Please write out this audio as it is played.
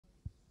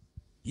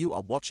You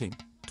are watching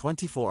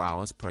 24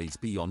 Hours Praise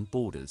Beyond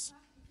Borders.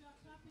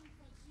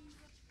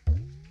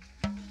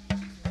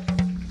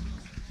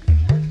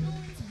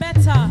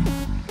 Better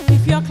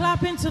if you're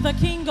clapping to the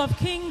King of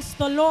Kings,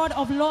 the Lord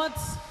of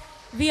Lords,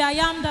 the I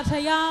am that I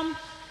am,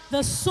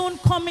 the soon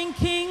coming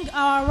King,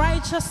 our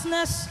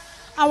righteousness,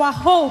 our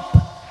hope,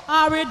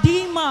 our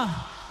Redeemer,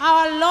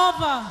 our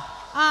lover,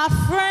 our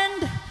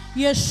friend,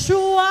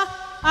 Yeshua,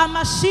 our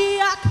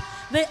Mashiach,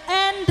 the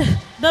end,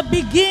 the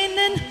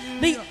beginning,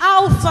 the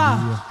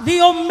Alpha,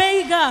 the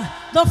Omega,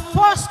 the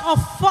first of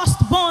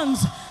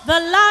firstborns, the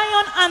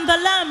Lion and the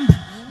Lamb,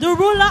 the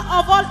ruler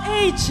of all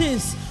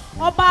ages.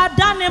 Ọba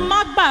Adane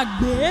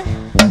Magbagbe,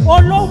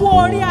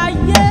 Olówó orí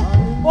ayé,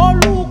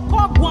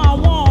 Olùkọ́gun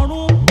àwọn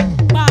ọ̀run,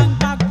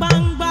 gbangba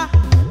gbangba,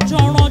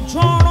 jọ̀rọ̀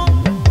jọ̀rọ̀,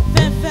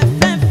 fẹ́fẹ́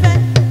fẹ́fẹ́,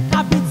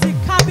 kábìtì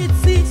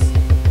kábìtì,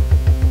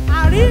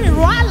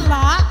 àríró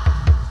àlá,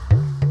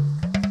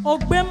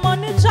 ògbé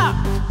mọ́níjà,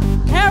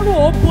 kẹ́rù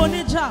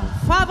òbóníjà.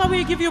 Father,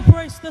 we give you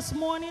praise this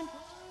morning.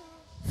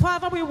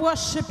 Father, we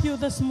worship you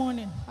this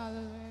morning.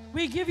 Hallelujah.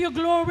 We give you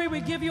glory, we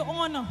give you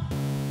honor,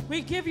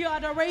 we give you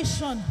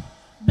adoration.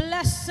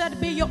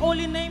 Blessed be your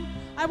holy name.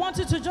 I want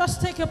you to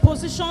just take a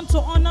position to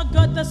honor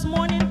God this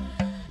morning.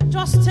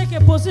 Just take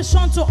a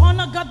position to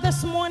honor God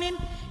this morning.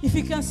 If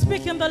you can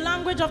speak in the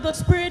language of the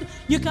Spirit,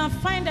 you can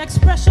find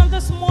expression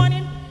this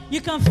morning. You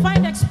can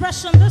find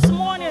expression this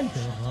morning.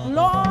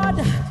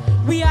 Lord,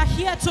 we are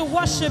here to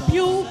worship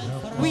you.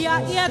 We are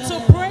here to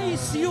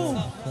praise you.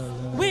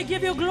 We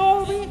give you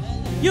glory.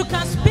 You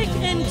can speak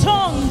in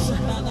tongues.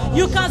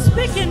 You can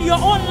speak in your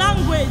own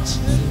language.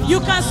 You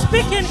can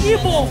speak in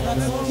Igbo.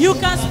 You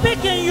can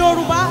speak in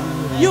Yoruba.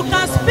 You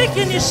can speak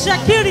in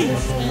Ishekiri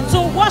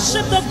to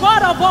worship the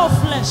God of all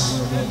flesh.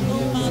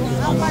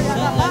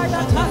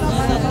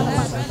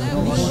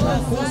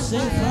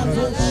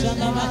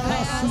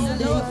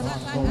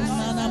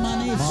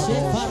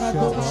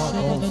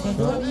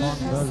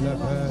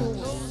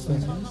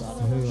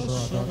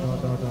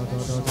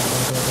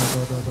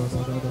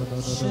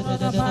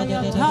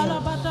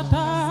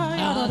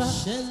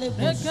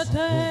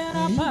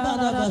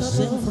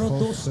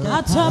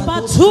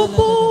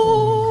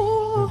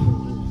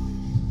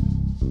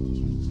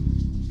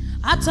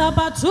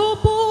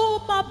 Atabatubu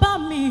baba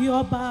mi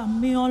ọba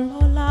mi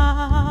ọlọ́lá,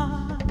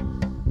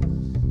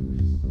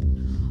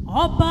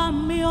 ọba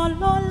mi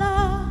ọlọ́lá,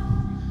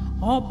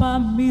 ọba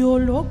mi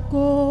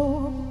ológo,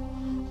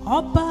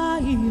 ọba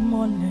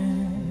ìmọ́lẹ̀,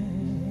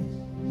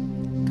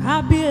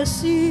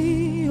 kábíyèsí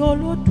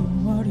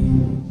Olódùmarè,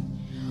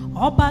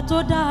 ọba tó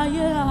dá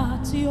ayé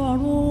àti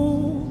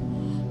ọ̀run,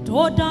 tó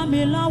dá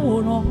mi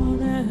láwòrán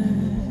rẹ̀,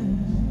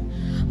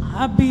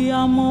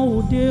 abiyamọ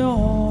òde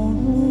ọ̀run.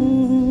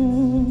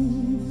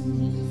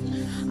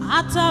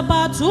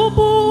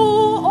 Atabatubu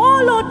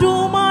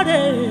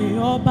Olódùmarè,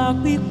 ọba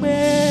pípé,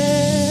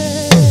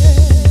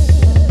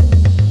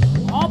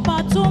 ọba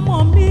tó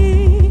mọ̀ mí,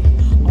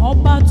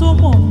 ọba tó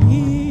mọ̀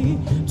mí,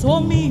 tó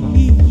mí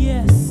mi yẹ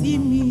sí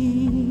mi.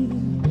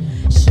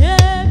 Ṣé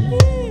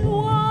bí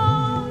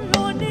wọ́n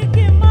ló ní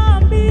kí n máa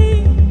bí,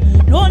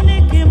 ló ní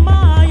kí n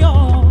máa yọ̀,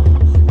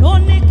 ló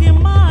ní kí n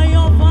máa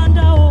yọ̀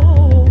fanda o.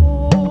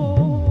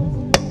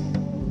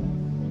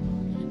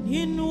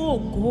 Nínú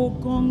ògo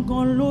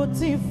gangan ló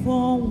ti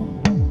fọhùn,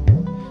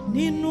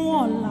 nínú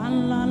ọ̀la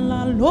ńláńlá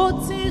ló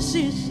ti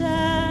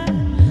ṣiṣẹ́.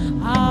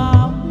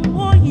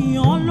 Àwọn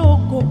èèyàn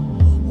lógo,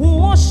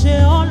 wọ́n ṣe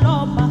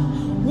ọlọ́ba,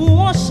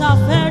 wọ́n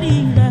ṣàfẹ́rí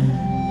rẹ̀,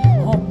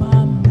 ọba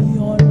mi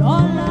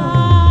ọlọ́lá.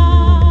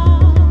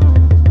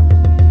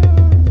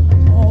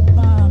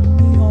 Ọba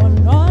mi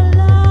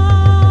ọlọ́lá.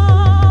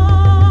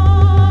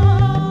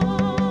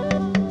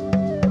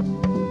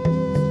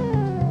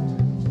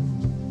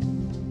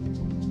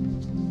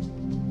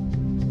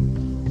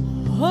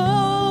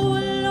 Oh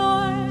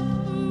Lord,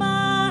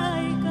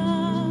 my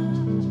God,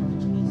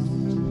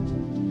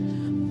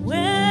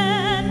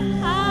 when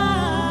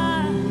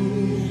I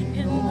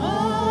in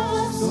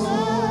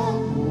awesome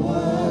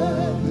worship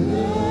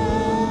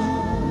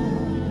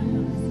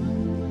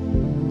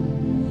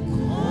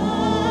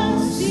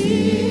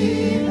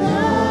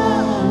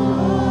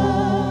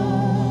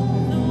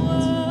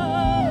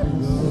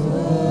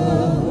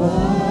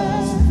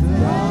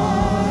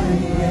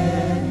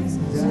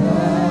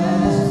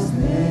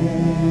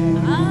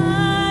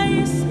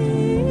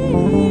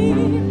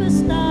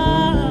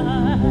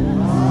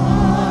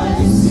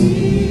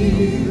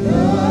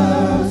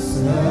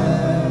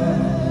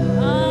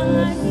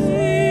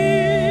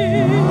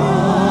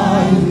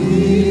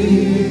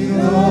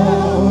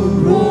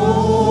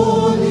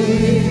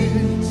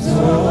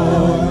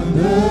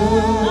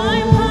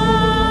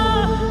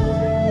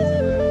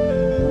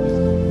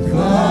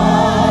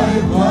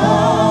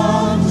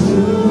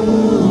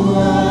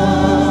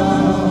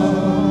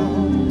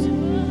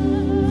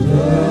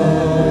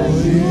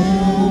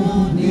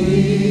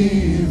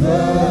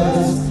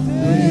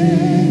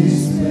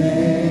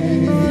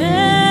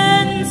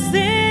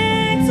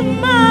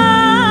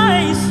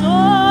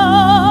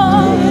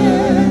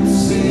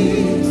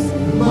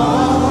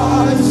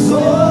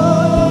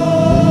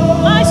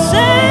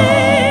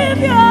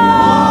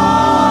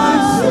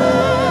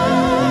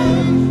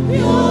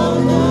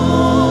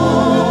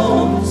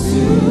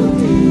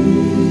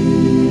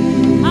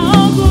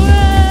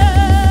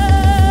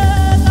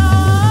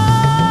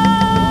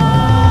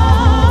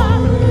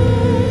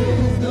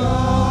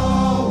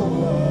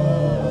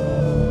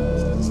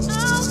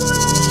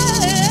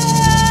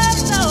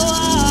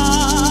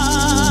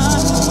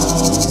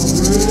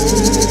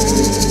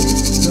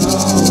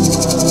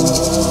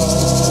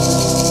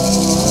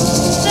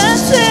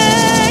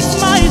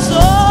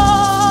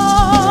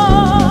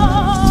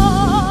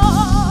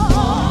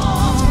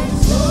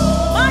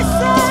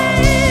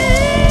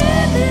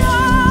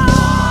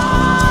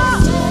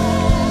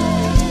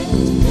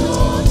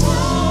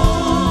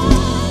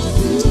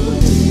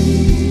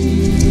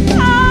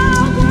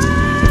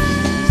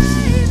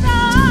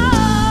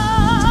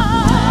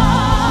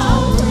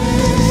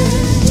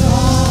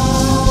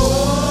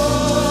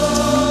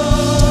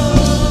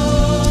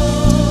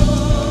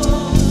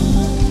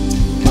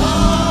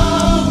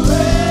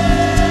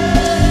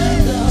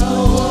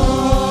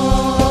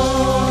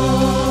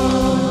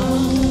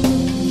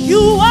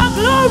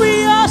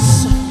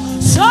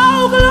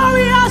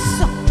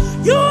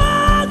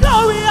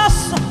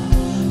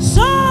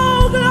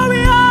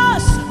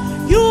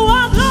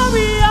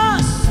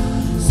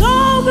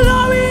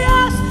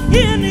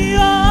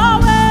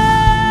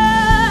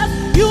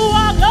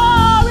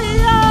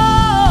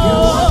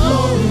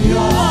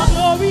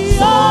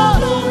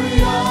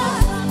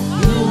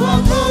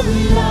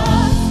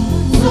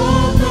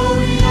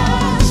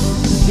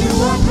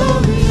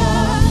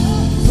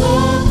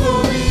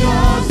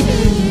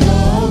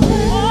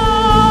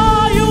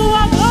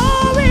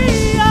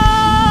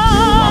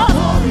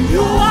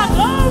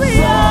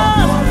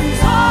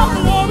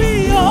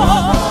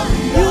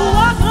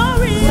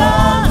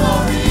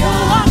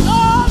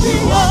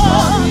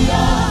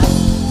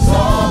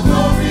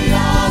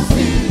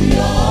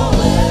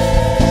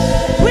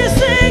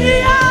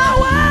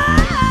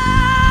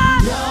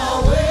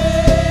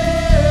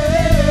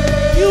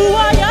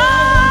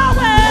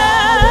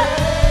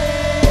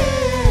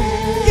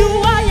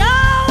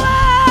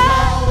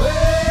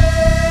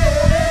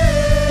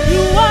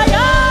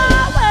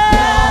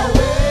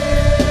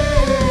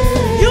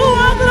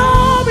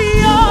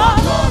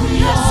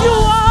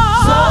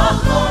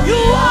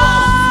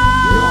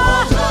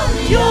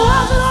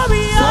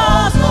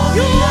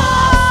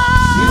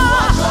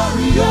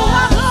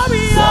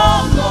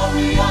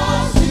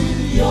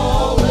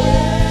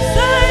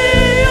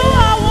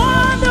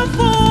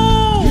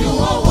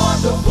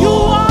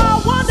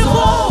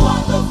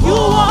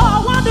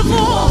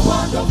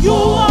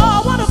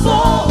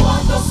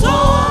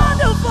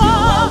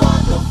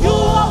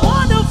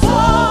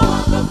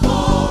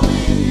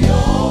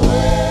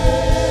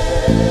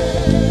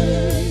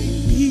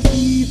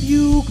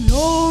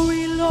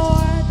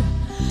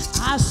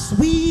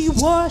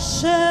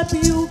worship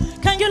you.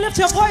 Can you lift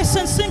your voice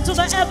and sing to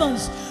the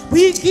heavens?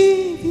 We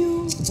give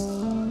you,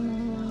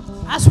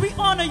 as we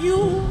honor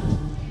you,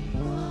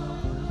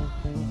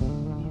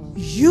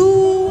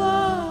 you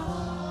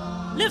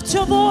are. Lift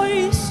your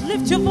voice,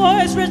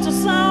 raise the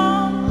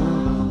sound.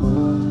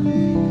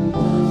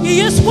 He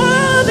is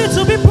worthy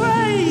to be praised.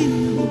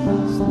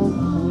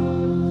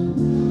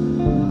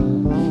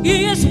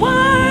 He is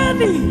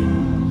worthy.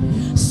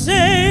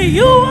 Say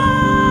you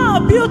are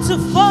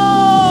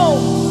beautiful.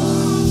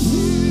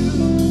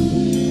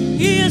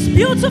 He is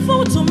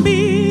beautiful to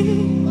me.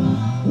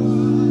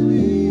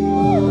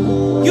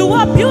 You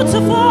are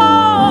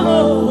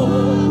beautiful.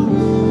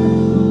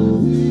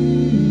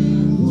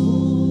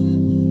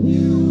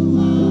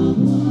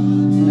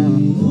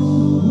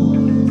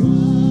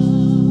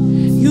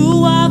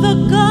 You are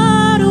the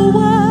God who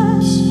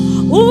was,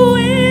 who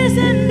is,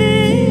 and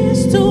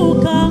is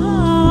to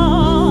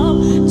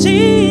come.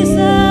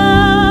 Jesus.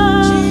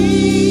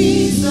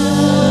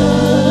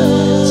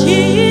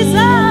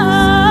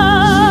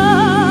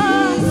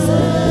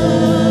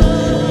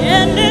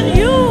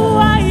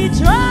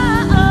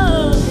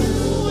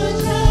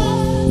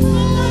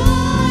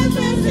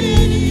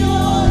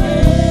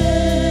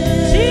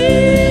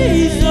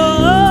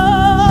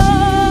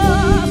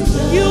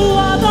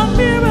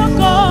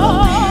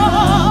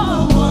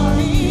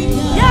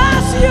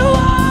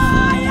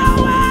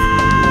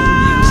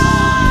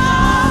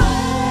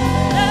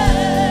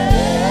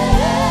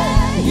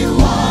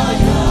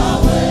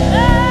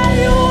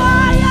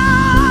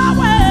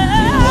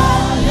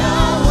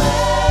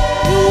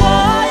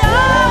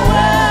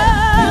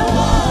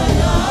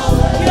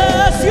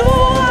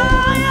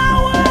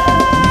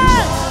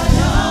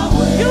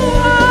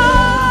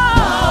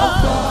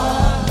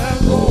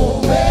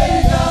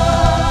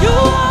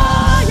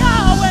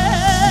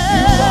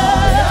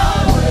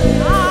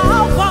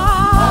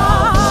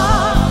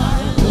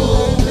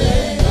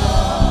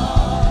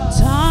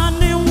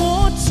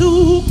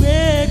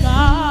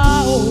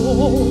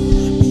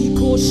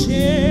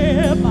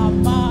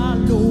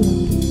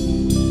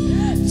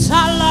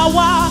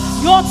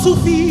 To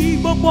fi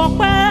gbogbo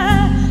pẹ́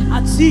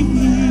àti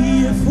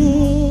ìyè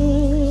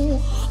fún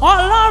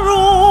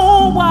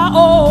Ọlọ́run wa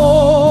o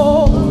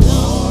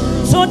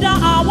tó dá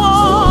àwọn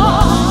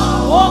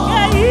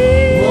òkè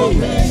yìí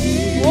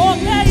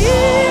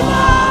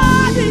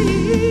máa ní.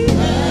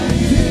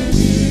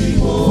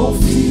 Ó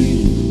fi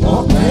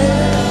ọpẹ́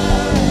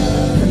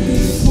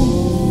fún.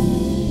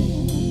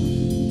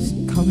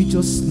 Can we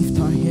just lift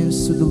our hands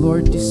to the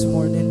Lord this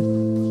morning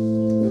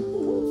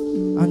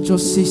and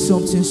just say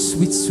something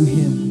sweet to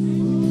Him?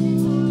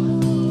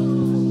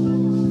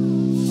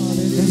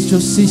 Let's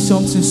just say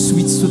something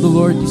sweet to the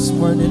Lord this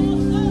morning.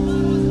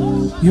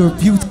 You're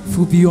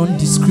beautiful beyond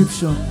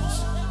descriptions.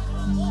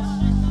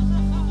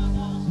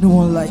 No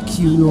one like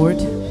you, Lord.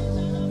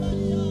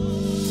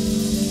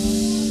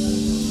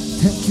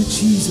 Thank you,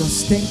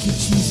 Jesus. Thank you,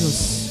 Jesus.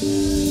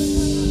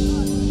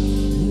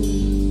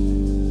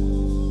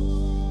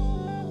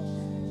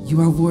 You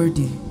are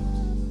worthy.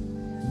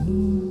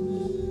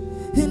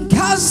 In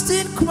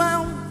casting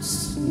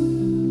crowns,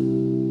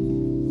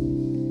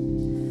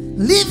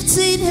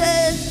 lifting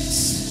hands,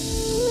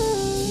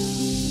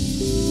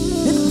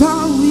 and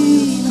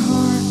bowing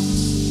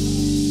hearts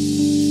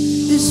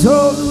is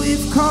all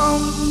we've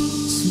come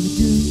to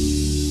do.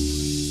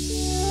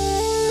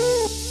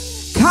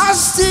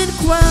 Casting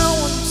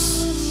crowns,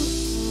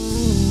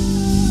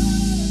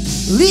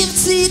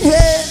 lifting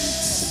hands,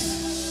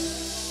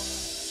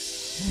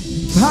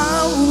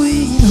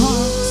 bowing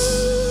hearts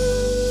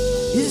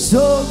is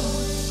all.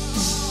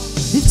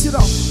 Lift it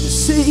up.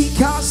 Say,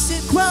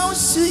 casting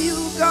crowns to you,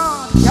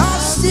 God.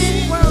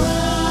 Casting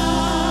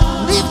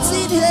crowns,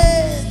 lifting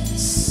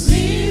hands,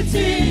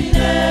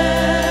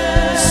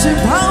 say,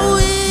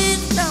 bowing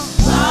down.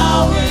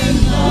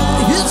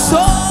 It's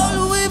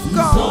all we've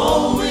got.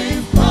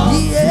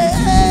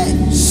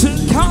 Yeah. Say,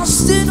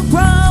 casting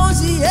crowns,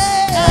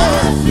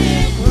 yeah.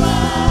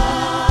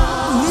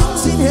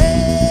 Lifting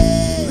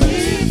hands,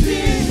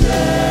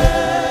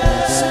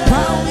 say,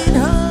 bowing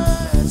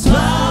hearts. It's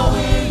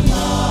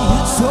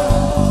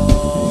all.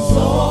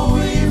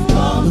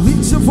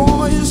 Lift your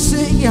voice,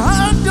 sing,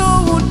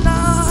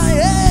 Adonai.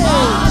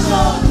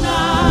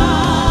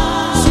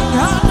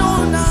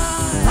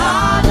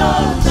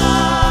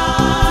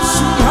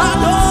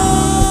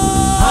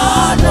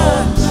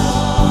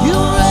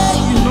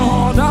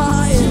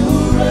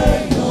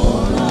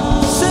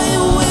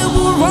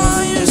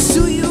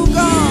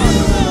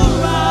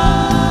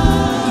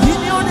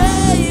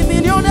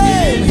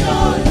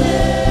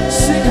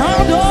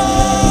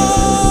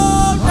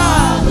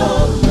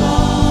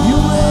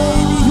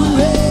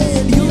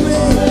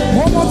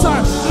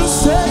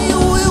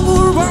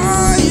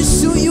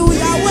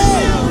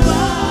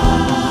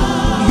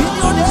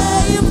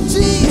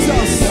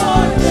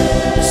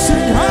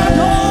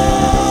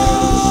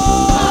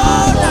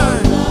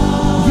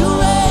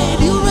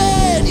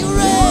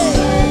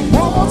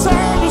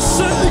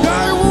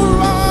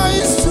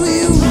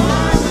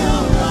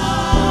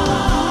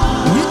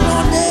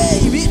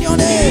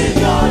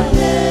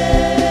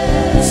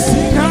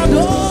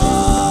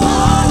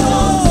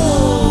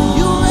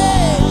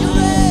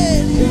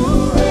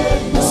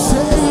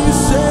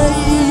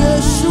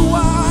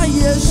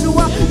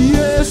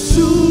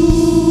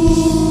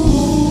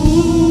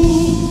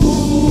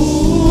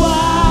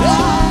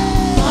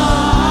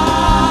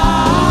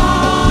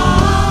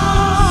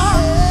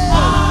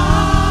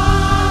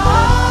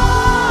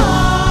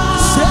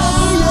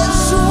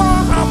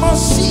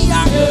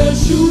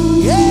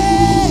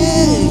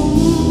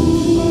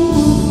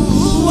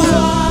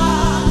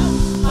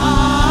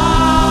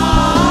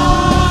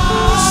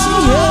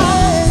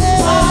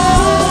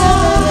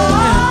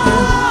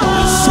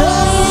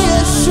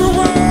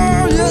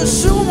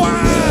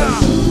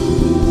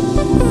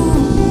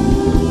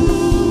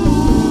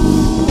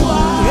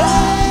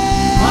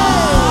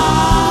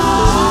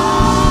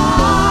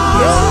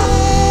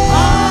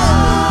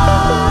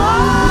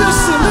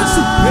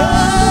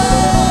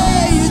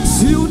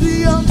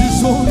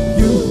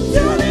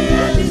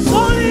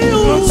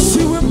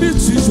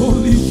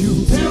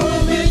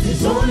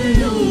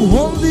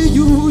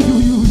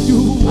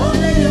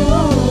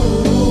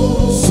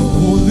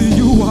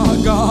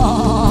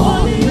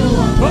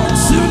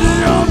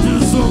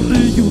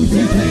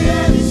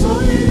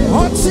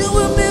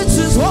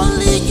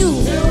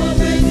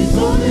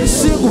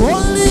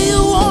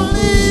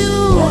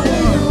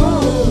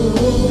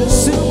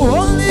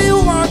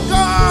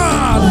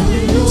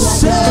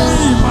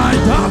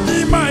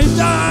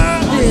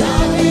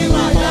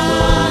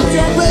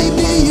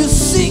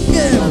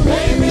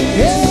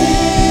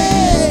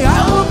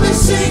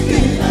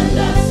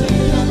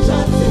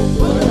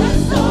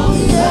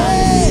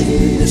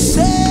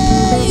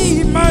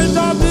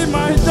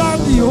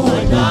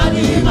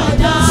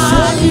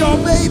 Say your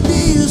baby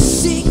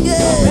is singing.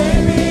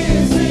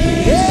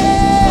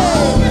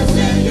 Yeah.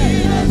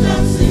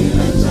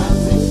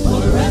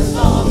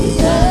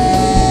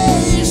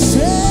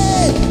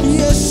 Say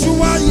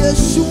Yeshua,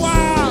 Yeshua.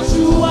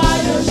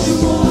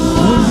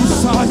 When you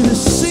saw you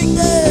singing,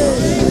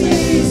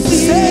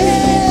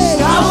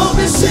 say I will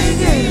be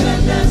singing.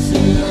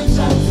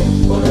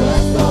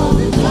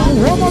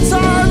 One more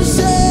time,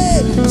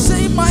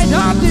 say my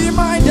daddy,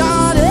 my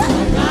daddy.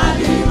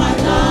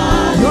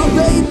 Your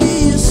baby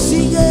is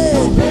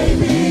singing.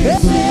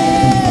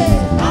 Hey.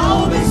 I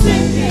will be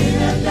singing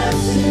and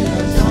dancing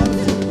and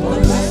shouting for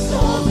the rest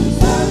of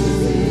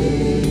eternity.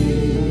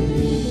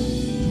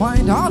 My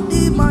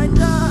daddy, my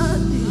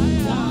daddy.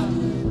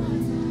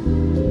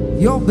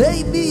 Your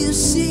baby is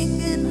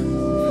singing.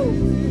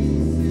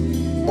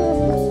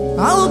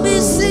 I'll be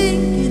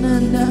singing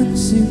and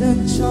dancing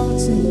and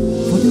shouting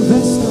for the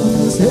rest of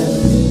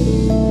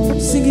eternity.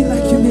 Sing it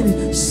like you mean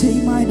it.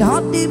 Say my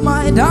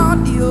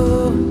daddy,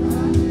 oh.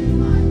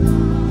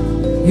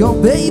 Your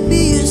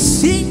baby is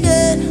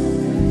singing.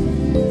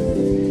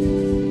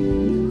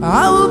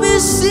 I will be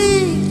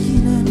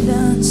singing and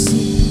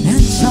dancing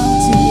and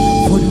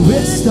shouting for the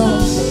rest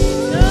of.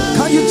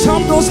 Can you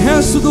jump those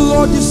hands to the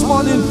Lord this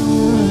morning?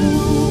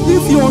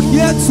 If you're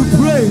here to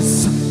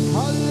praise,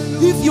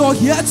 if you're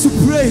here to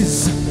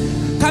praise,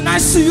 can I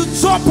see you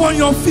jump on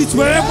your feet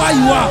wherever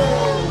you are?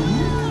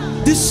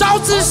 The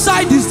shouting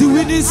side is the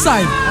winning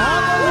side.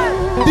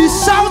 The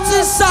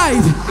shouting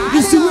side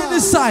is the winning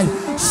side.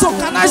 So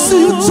can I see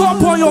you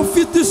jump on your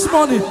feet this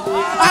morning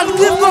and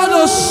give God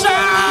a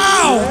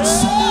shout?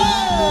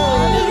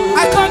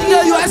 I can't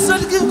hear you. I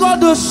said give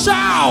God a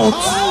shout.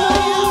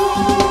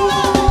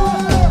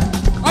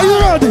 Are you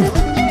ready?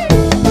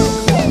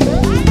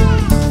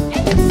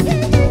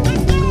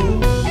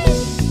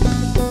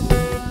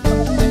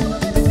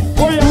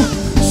 Oh yeah.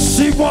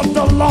 See what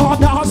the Lord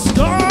has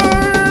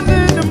done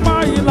in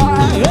my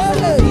life.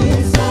 Hey.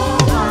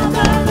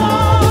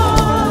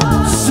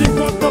 See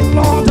what the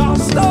Lord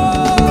has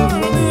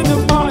done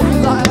in my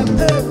life.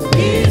 Hey.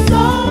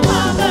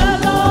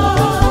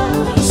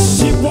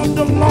 See what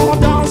the Lord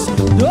has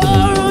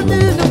done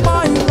in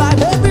my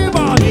life.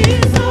 Everybody.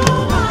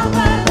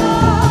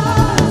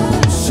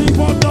 See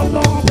what the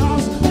Lord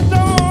has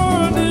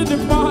done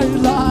in my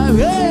life.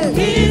 Hey.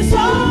 He's so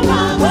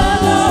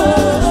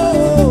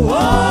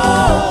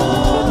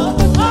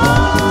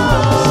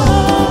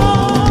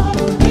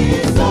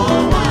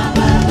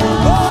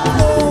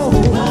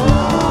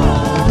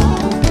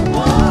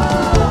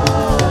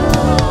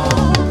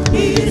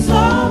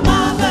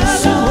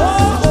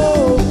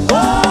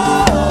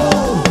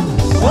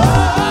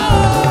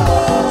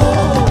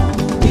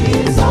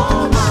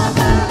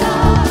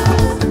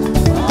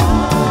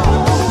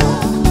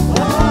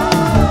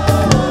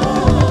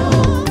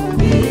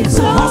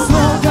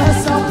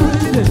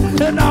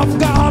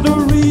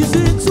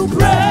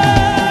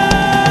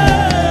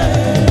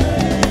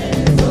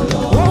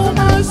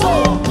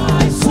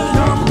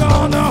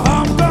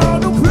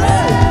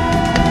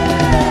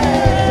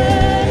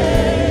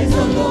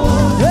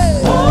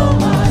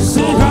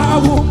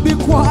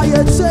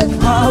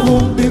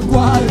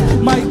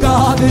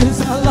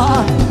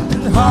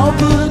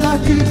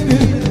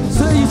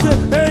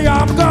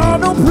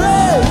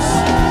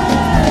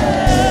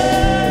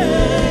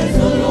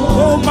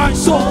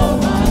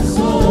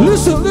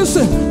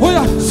Listen, oh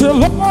yeah, say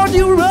Lord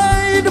you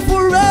reign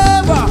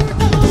forever.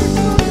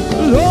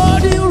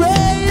 Lord you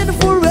reign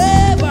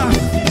forever.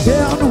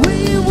 And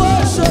we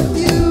worship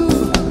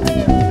you.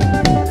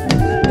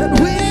 And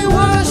we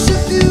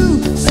worship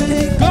you.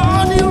 Say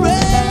God you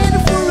reign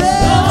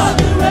forever. God,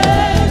 you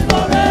reign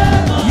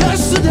forever.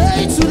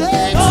 Yesterday,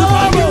 today,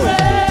 God, tomorrow. you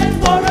reign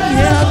forever.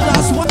 Yeah,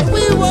 that's what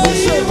we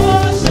worship. We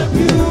worship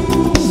you.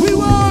 We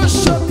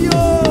worship you.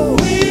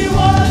 We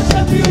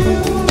worship you.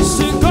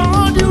 Say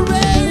God you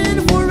reign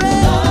forever.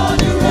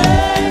 God, you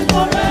reign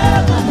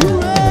forever. You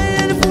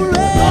reign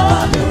forever.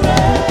 God, you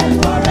reign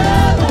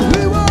forever.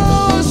 We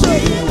worship.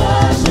 We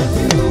worship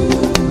you.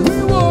 We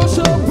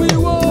worship. We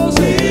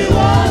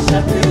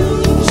worship you.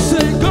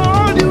 Say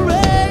God you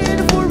reign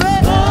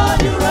forever. God,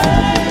 you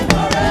reign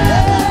forever.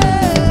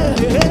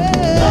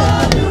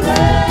 God, you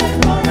reign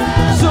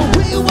forever. So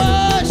we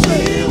worship.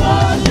 We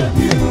worship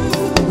you.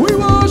 We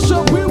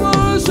worship. We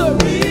worship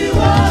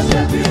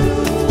you.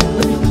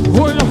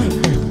 Oh yeah.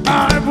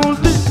 I will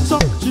lift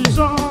up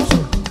Jesus.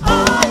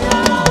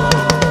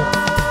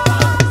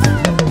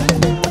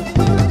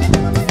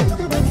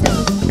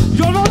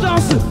 You're not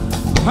dancing.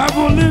 I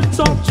will lift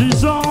up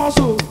Jesus.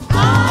 Oh.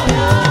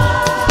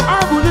 I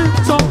will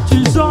lift up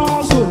Jesus.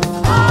 Oh.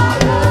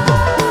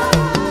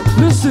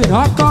 Listen,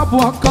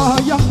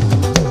 Akabwakaya.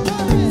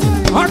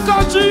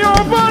 Akaji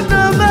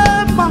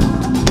Obanema.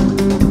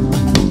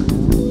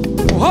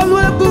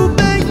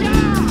 Alwebumeya.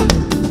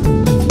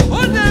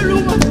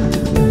 Oneluma.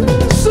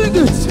 Sing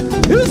it.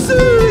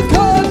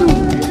 Isikadu.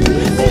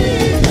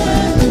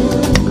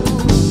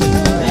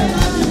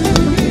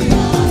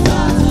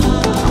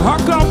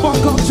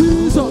 Akabwaka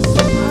Jesus.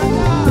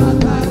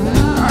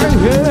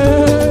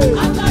 Hey.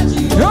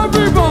 Every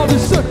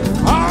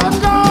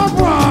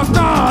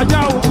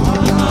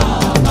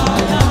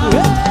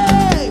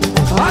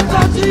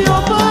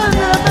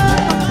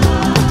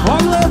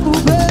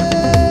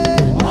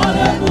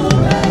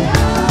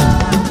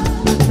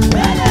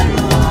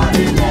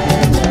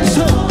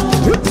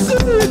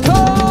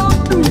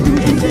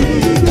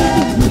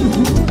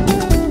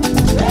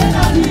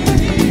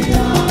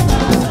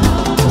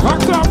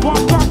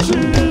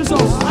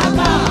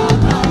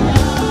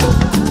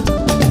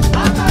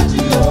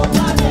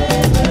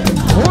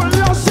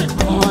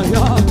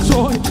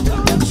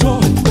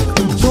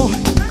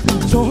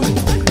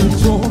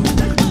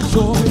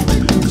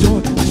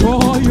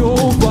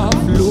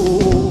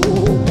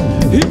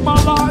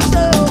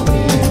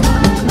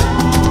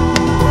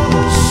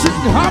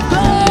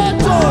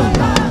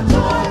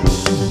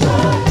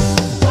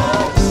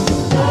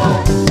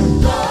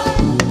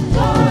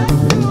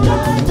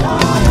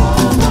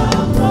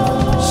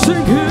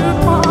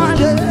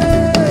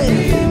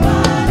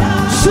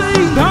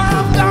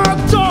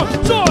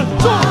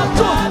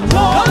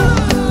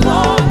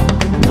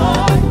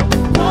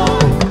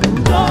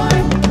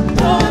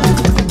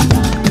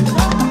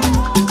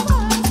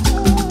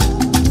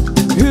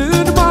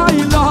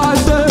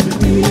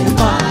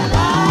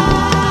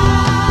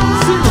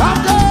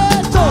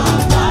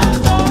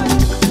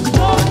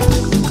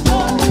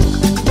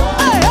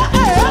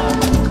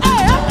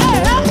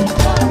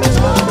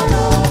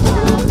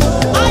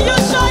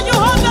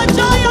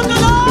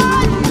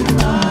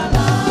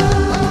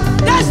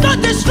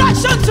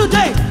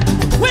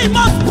We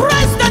must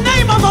praise the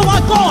name of our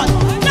God.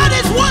 That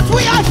is what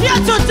we are here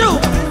to do.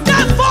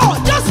 Therefore,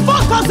 just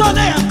focus on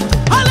Him.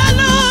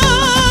 Hallelujah.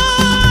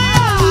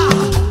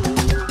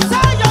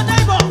 Tell your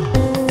neighbor,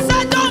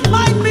 say, don't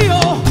mind me,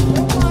 oh.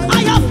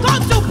 I have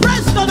come to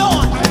praise the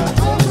Lord.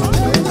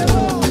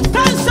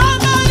 Can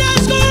somebody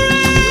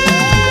scream?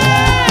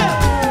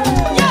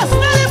 Yes,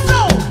 let it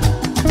flow.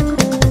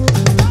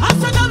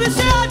 After that we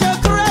say, I the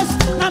praise.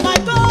 Now my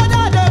God,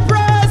 I the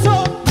praise,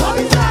 oh. Now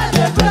we say, I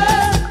the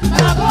praise.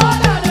 Now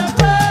God, I the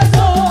praise,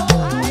 oh.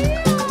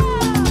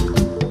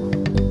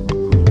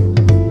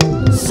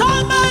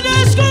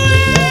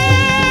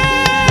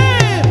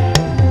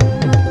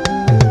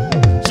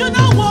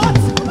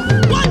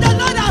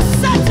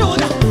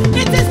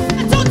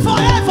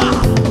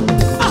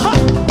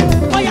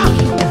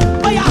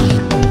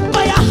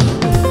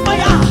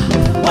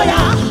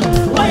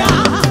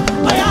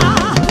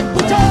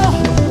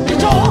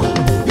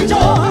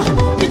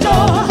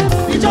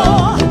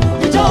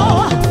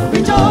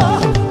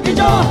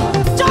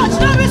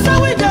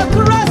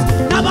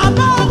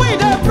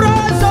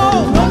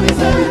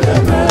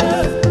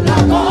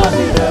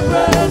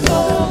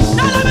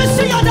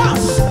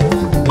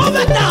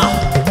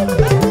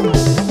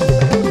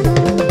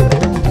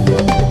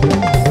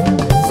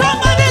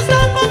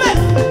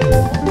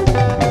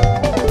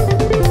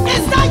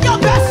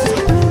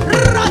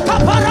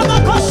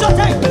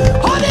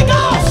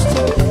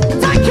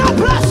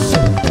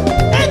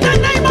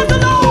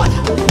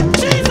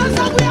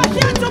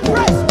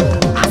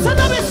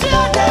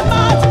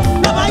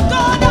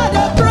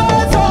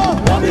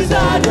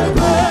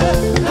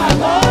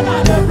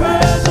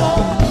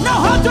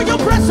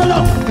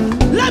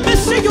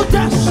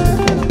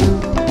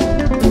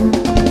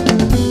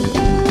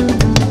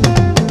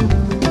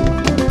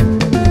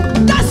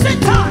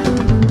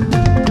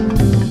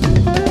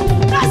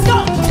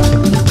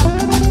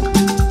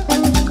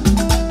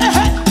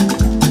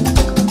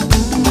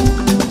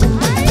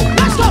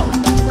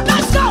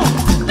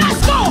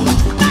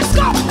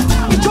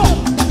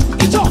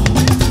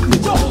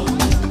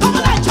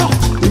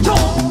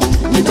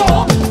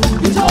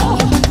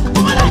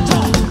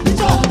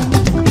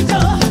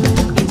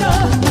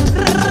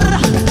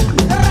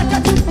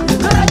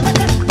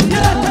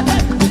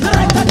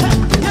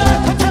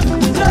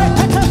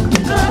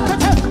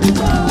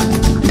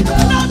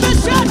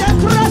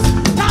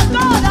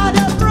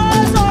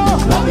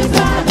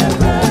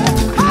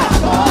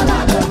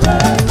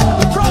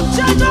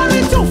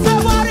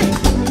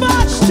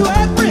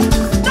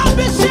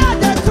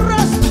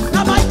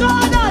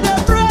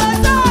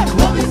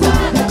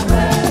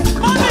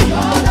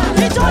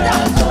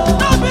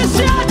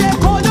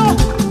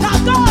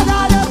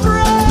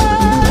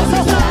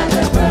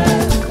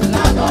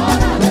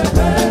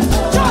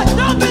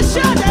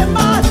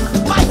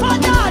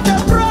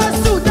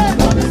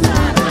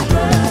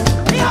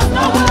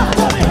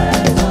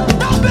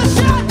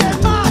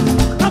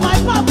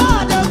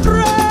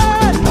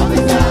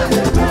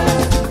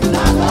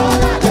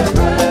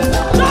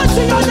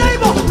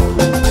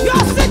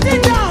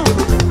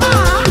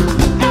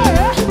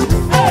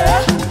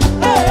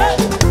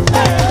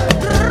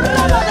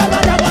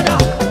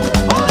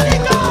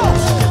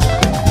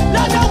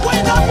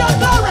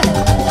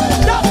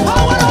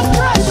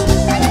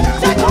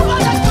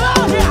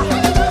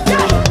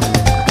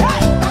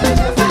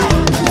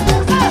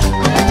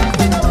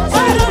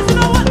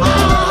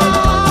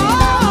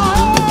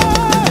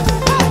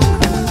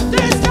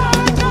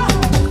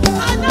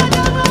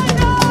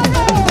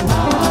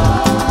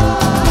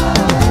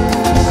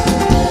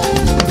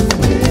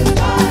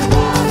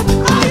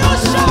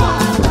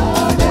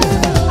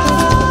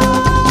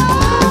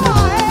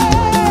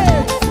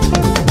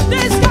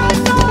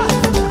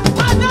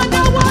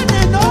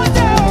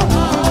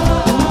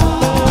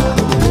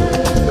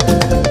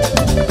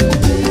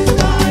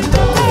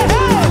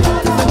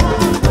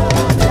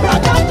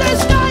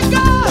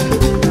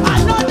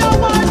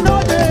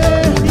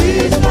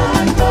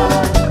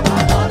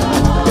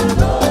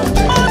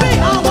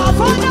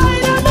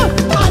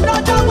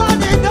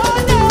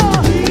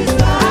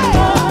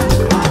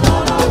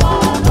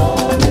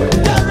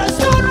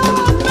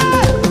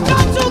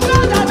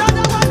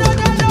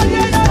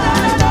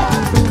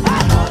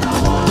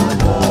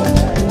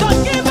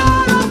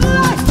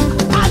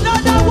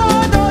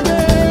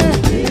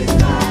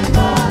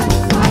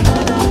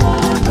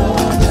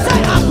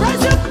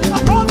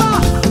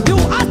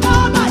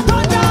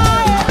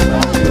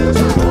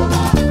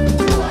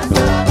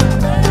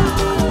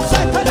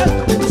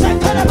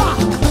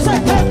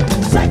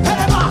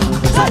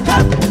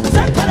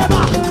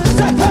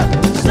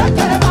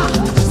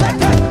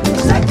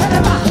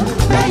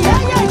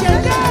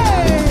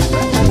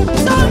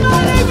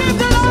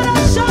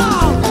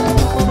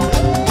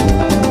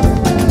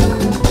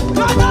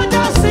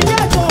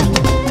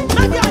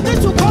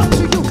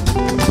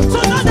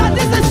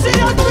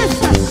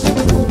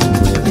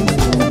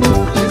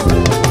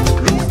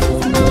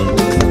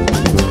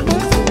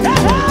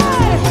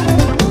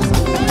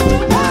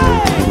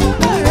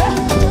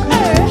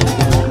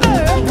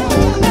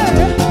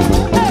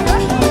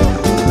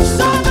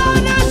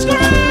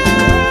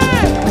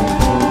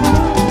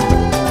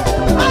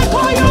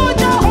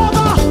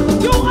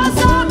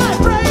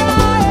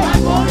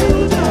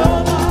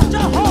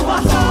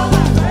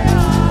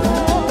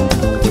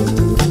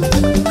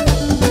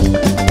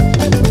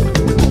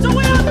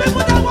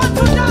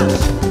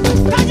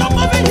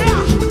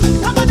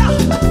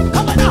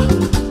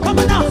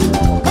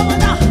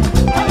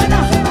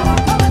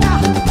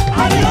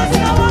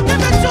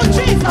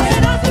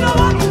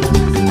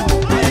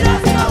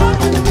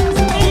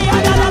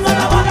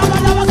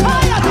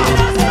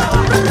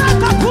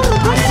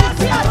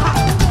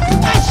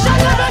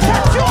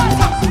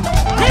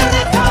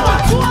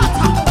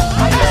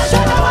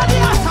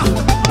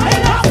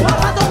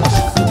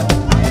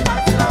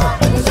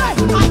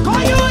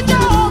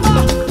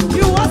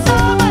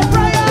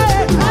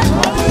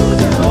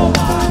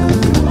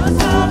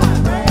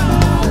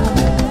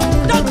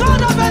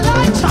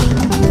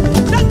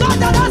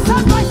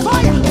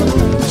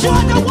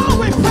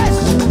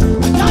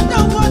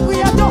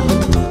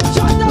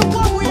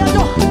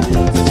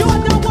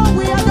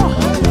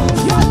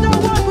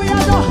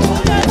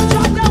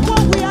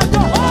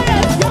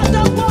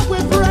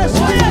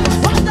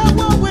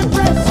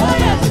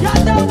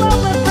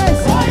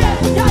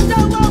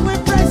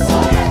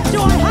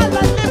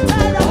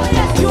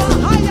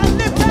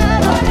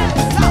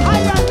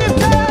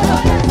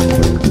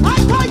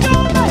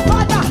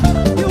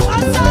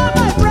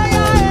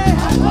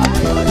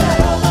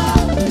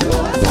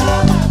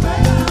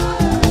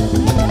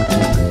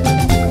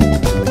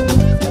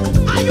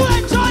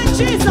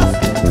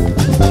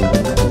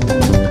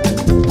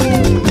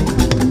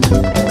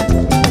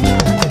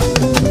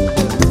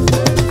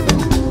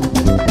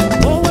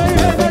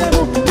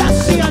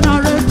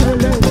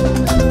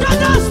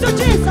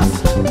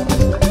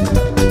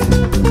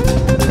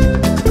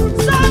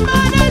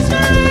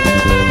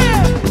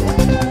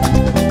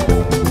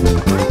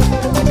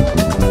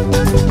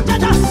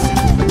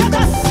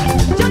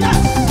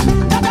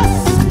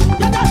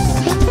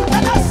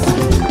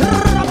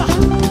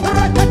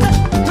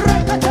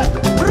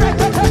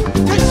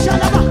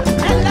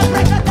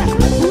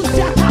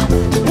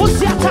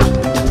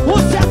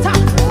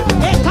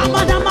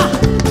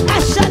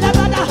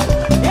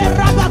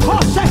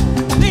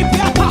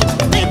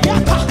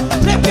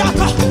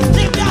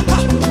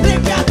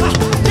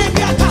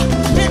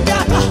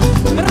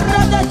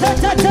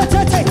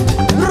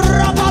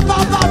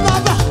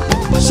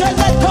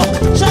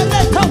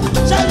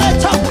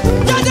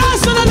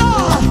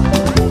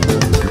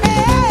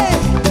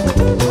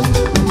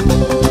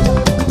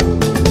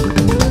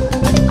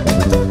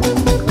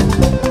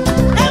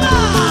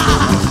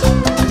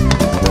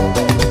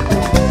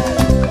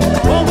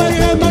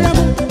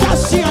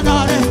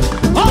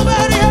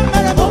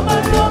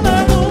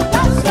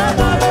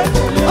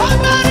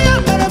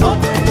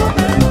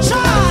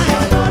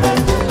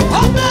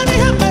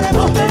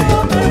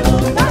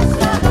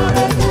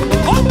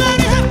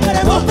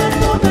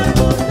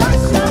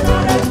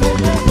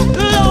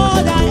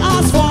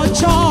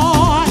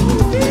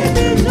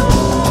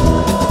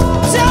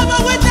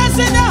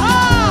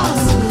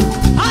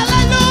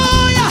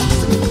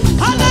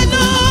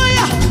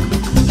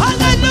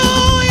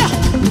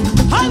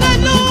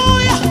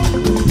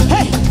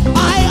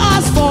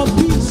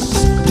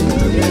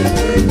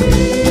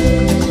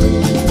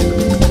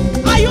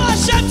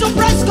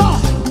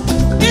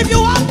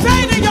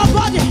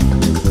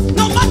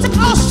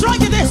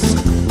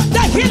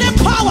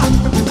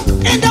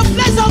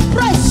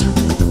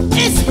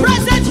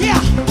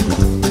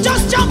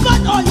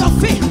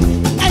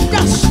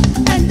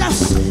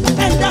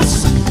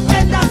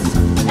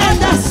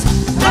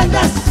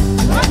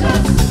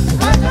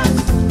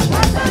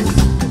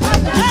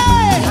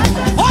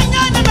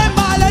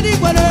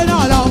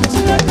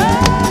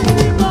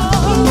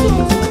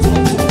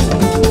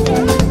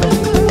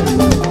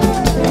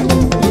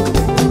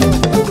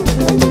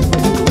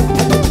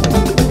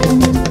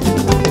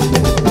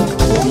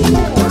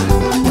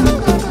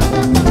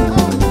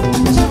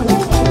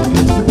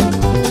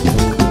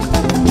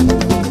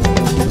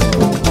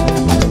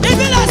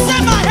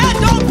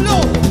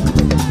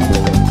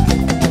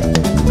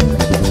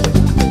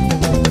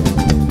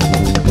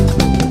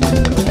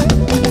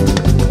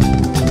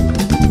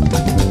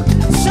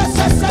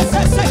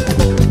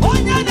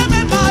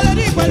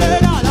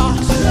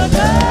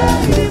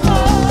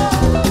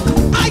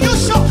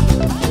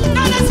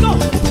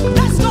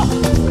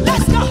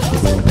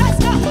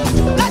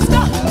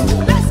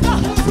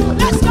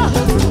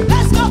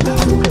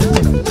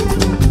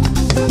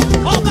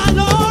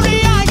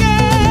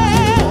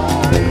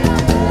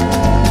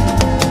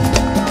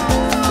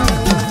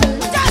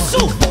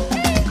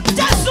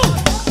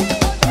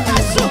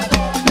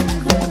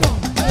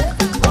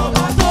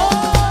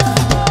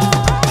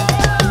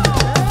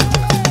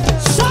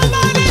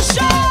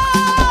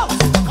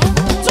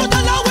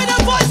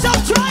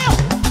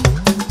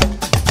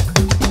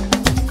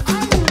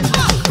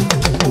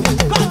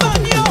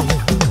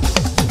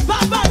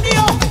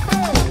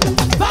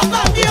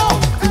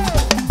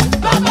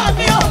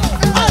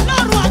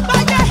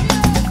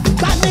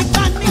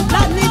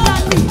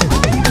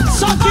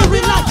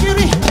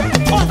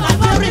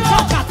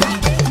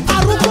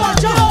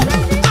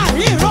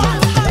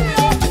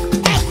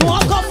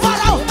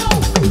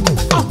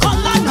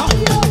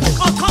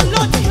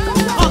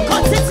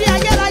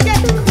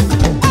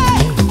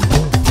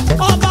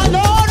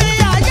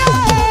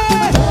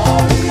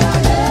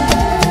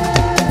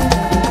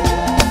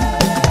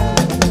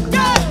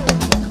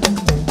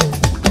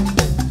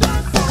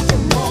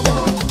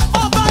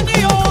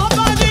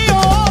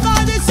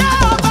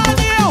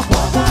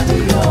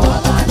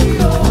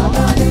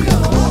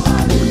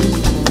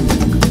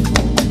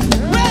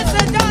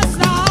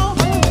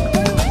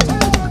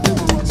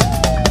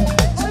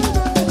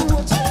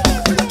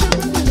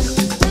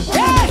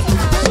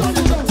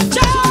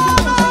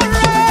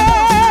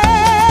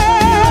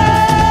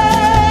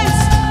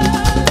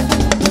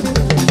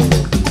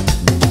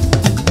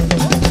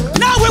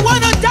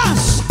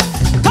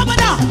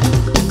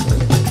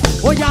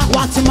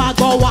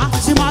 wá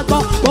tí máa gbọ́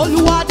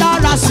Olúwa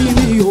dára sí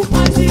mi o.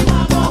 Wá tí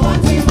máa gbọ́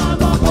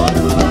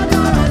Olúwa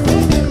dára sí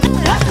mi o.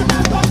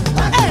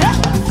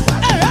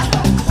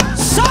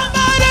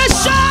 Somebody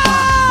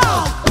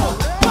shout.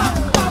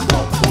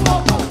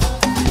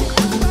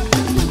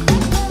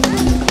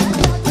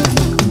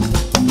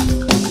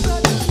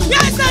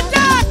 Yes, and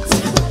that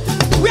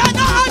we are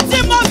not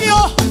acting of you.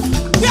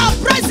 We are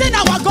praising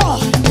our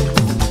God.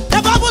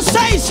 The Bible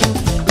says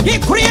He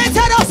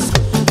created us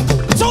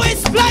to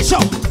His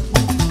pleasure,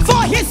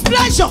 for His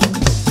pleasure.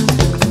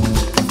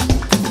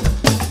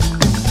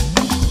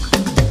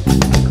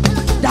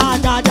 Da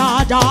da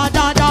da da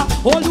da da,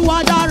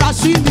 Olúwa dára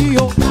sí mi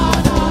o. Olúwa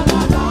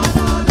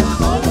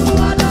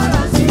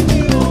dára sí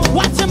mi o.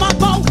 Wá tí máa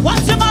gbọ́,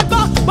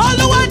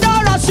 Olúwa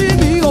dára sí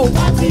mi o.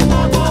 Wá tí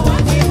máa gbọ́,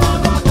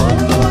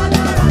 Olúwa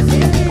dára sí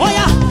mi o.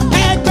 Oya,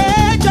 ẹ gbé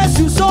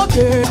Jésù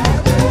sókè.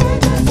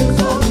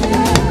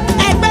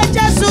 Ẹ gbé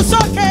Jésù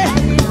sókè.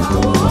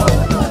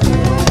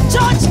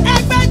 Church, ẹ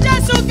gbé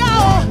Jésù ga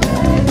o.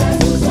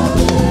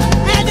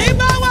 Ẹni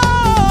bá wà o.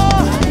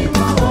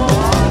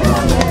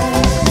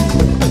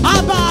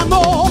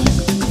 Abamo,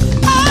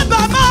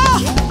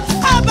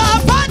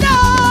 Abafada.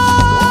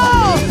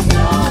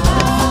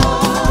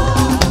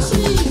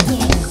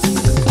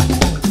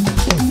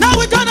 Now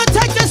we're gonna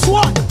take this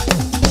one.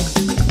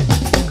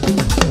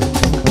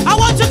 I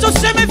want you to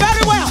see me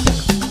very well.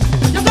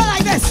 You go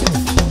like this.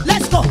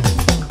 Let's go.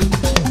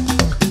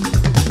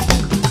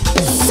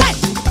 Say,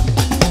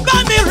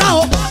 Bamira.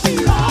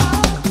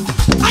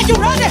 Are you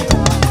ready?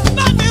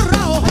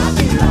 Bamira.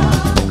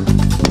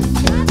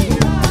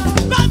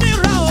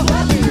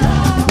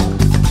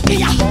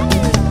 Yeah.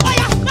 Oh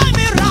yeah,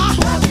 Bamira.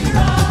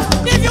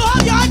 If you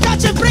have your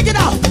handkerchief, bring it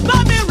out.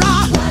 Bamira.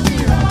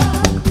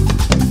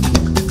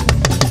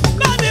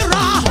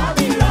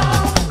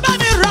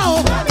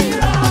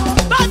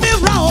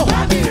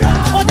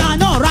 Oh,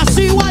 no,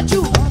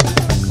 Rasiwaju.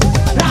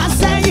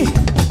 Rasei.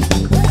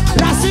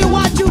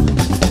 Rasiwaju.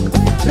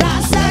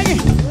 Rasei.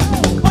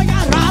 Oh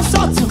yeah,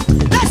 Rasotu.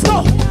 Let's go.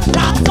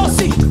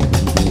 Ratosi.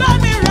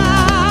 Bamira.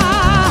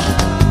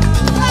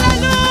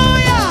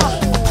 Hallelujah.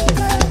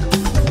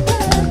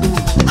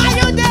 Are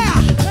you there?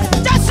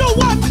 Just so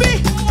one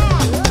bit.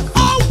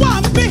 Oh,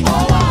 one bit.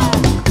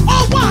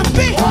 Oh, one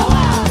bit.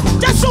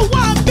 Just so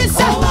one bit.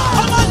 Say, oh,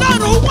 my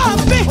Lord,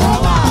 one bit.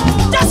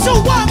 Just so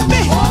one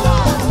bit.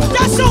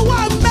 Just so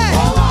one bit.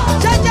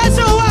 Just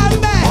so one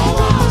bit.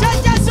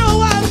 Just so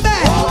one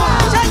bit.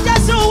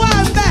 Just so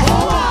one bit.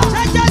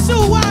 Just so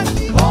one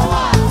bit.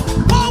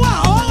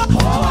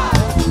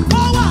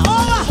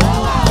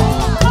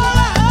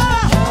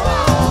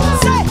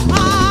 Say,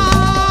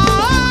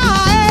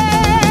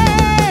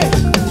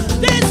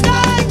 this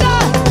guy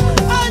got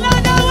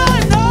another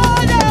one. No.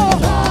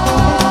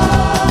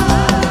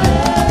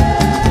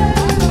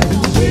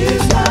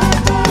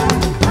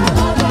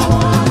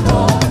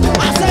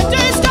 I said,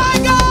 this guy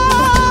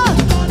got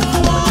another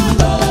one.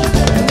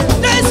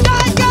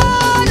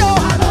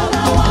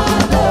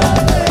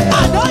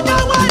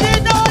 Another one.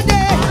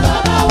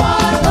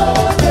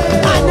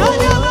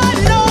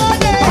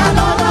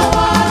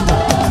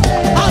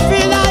 I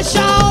feel like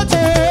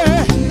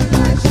shouting.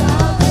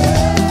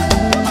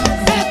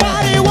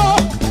 Everybody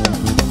walk.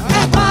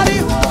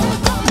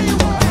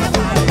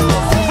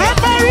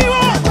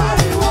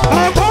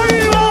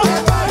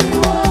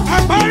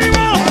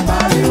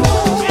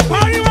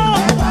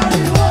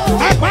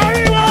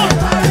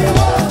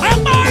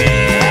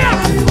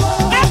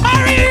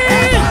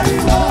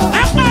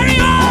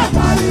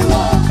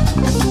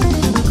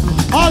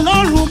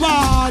 Ọlọ́run bá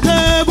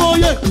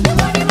Adébóyè,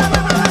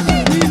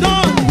 iná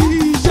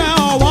iṣẹ́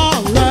ọwọ́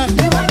rẹ̀.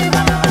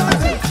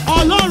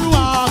 Ọlọ́run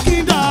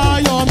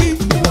Akíndayọ̀ mi,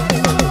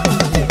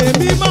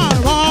 èmi máa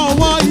ràn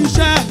ọwọ́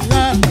iṣẹ́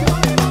rẹ̀.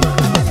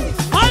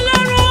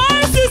 Ọlọ́run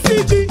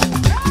RCCG,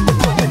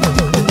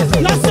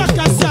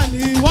 lẹ́sẹ̀kẹsẹ̀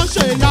ni wọ́n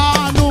ṣe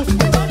yanu.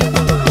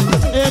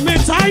 Èmi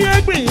táyé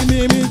gbìn mi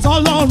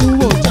tọ́lọ́run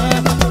wò jẹ́.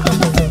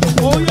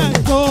 Ó yẹ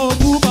kó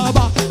bú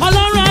bàbá.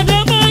 Ọlọ́run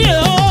Adébóyè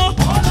o.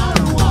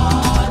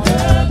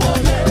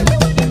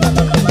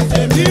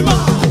 Èmi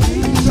máa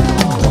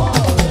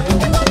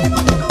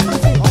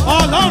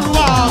Ọlọ́run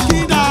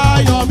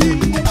Akíndayọ̀ mi,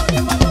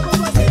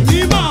 èmi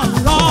máa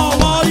ràn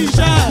ọwọ́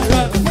iṣẹ́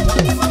rẹ̀.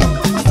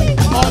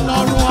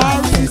 Ọlọ́run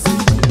RCCG.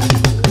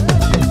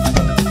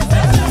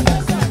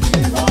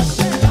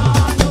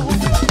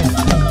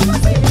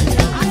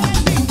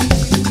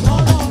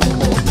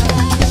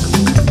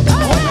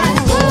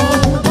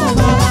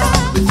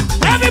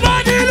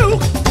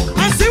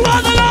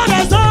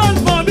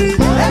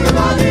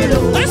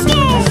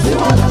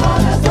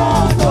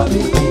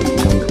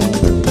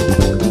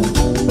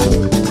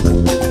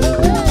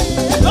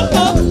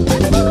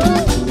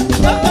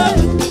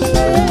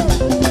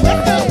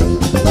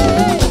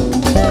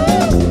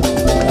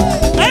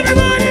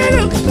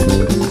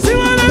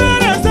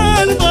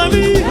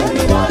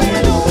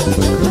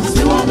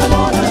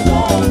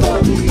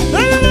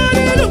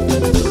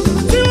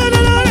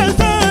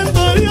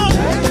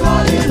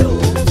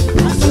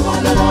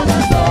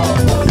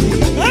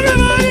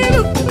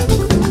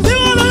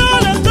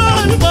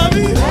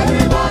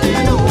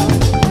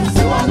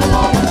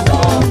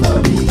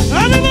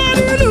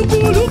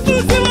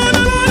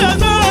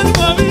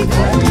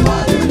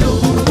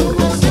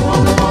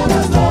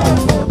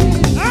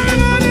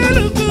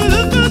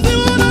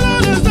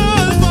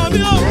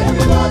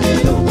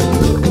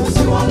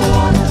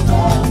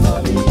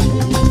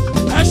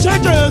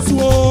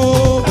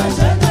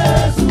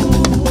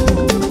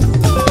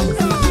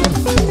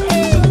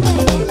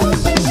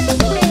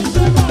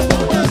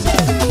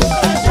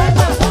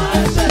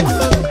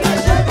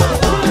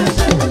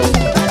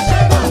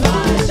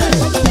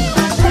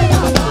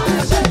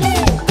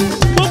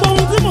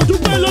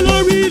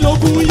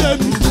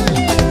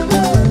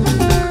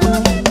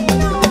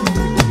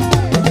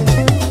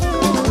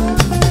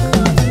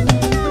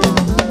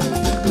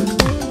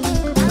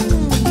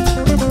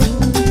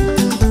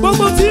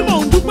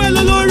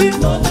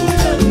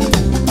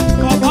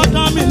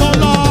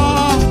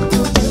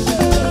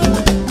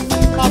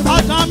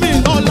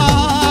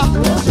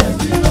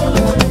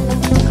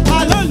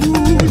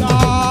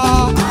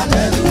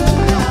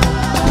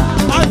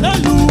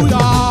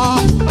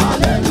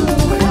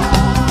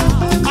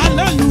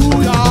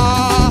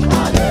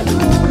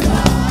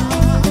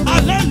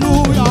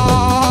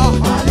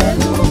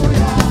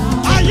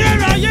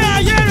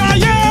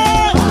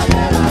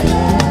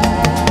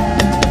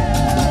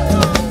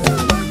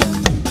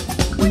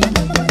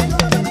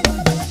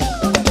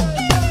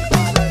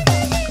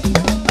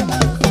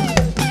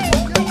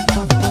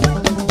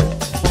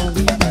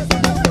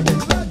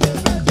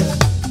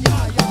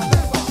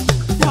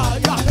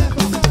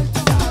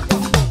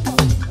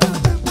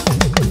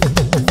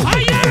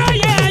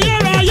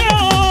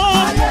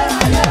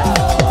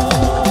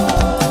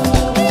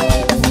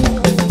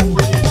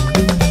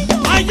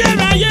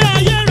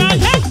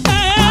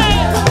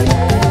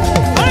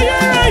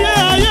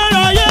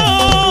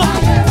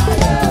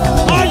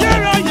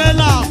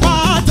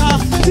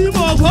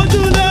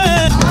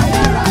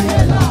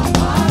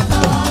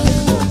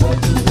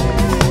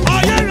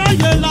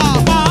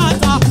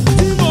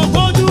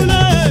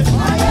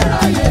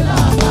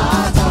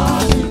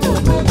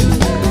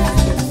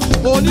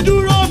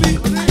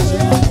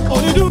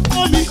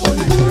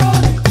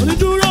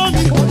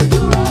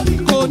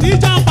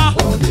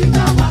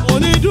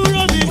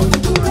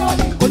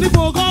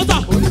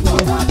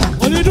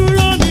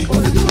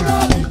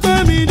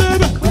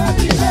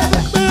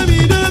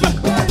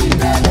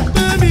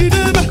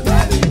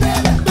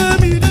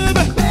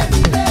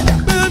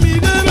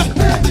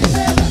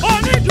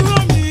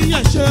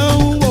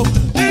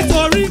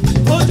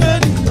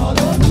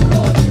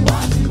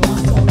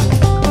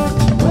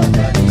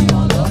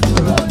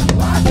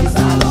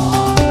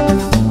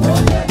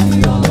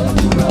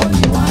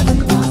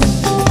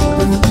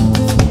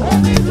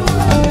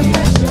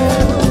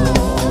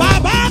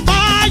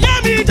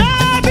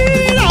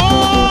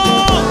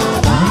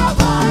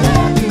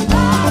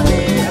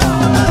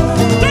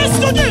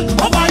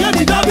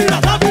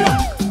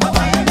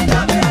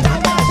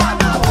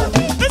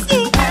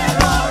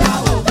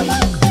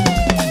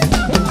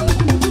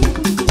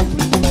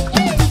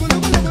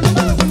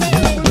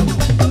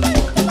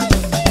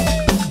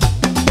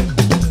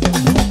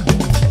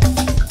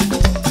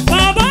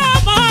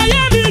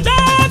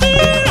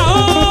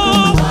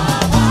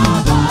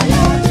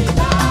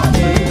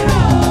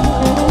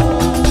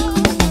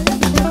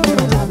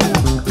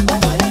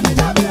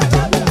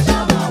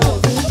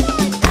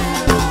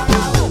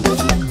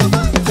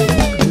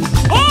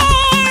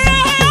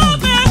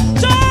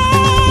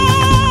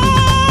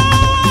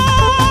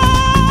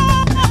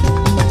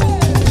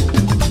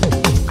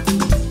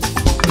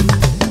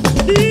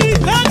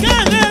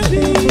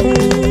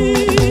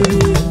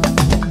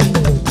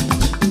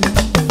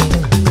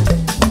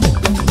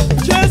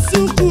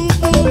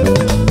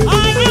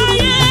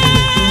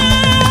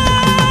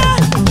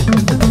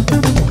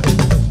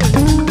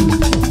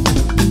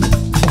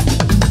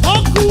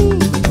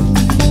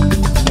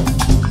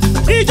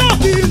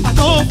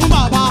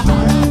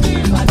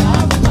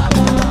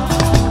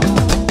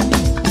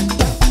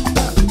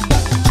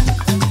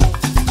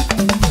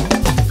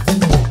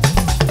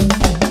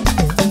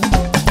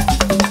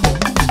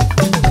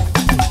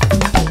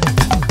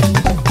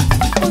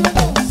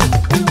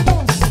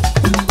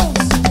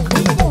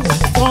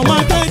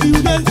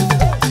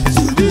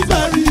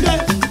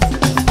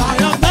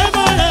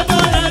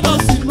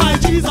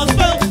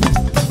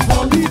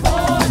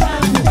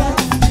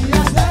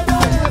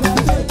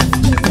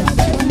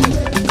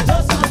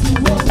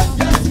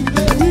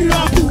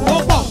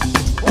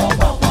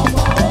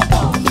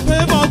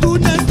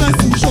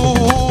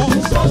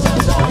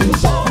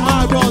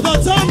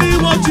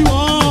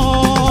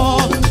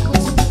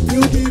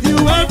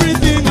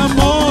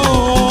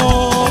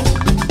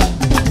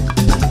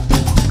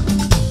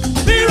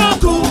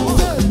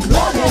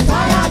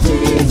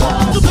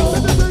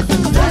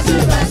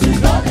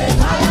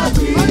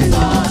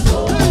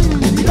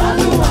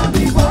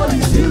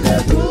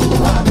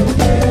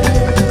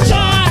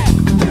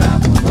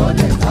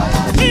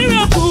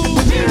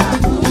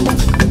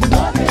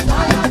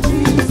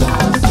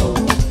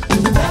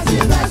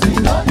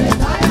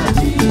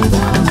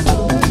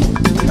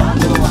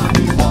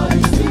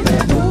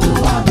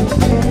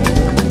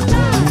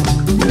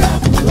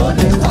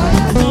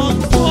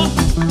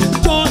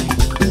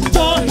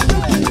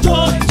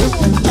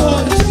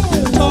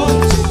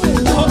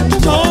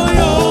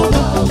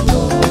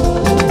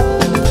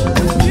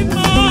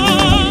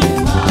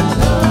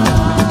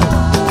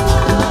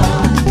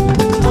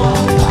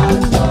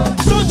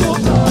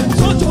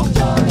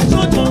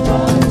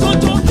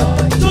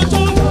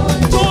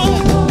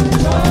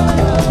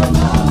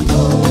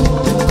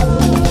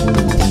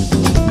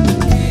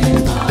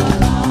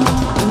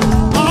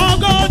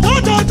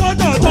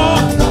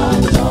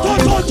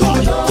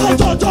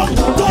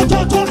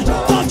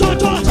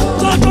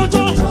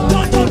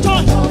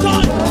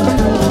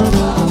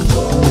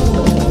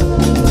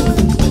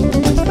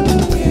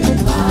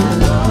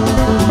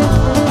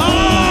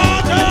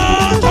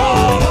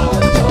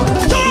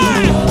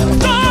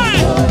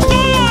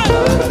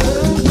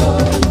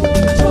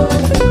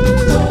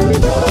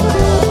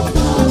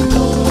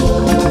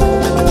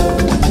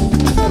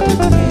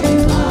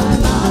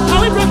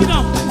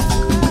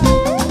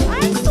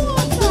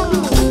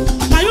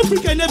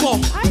 neighbor.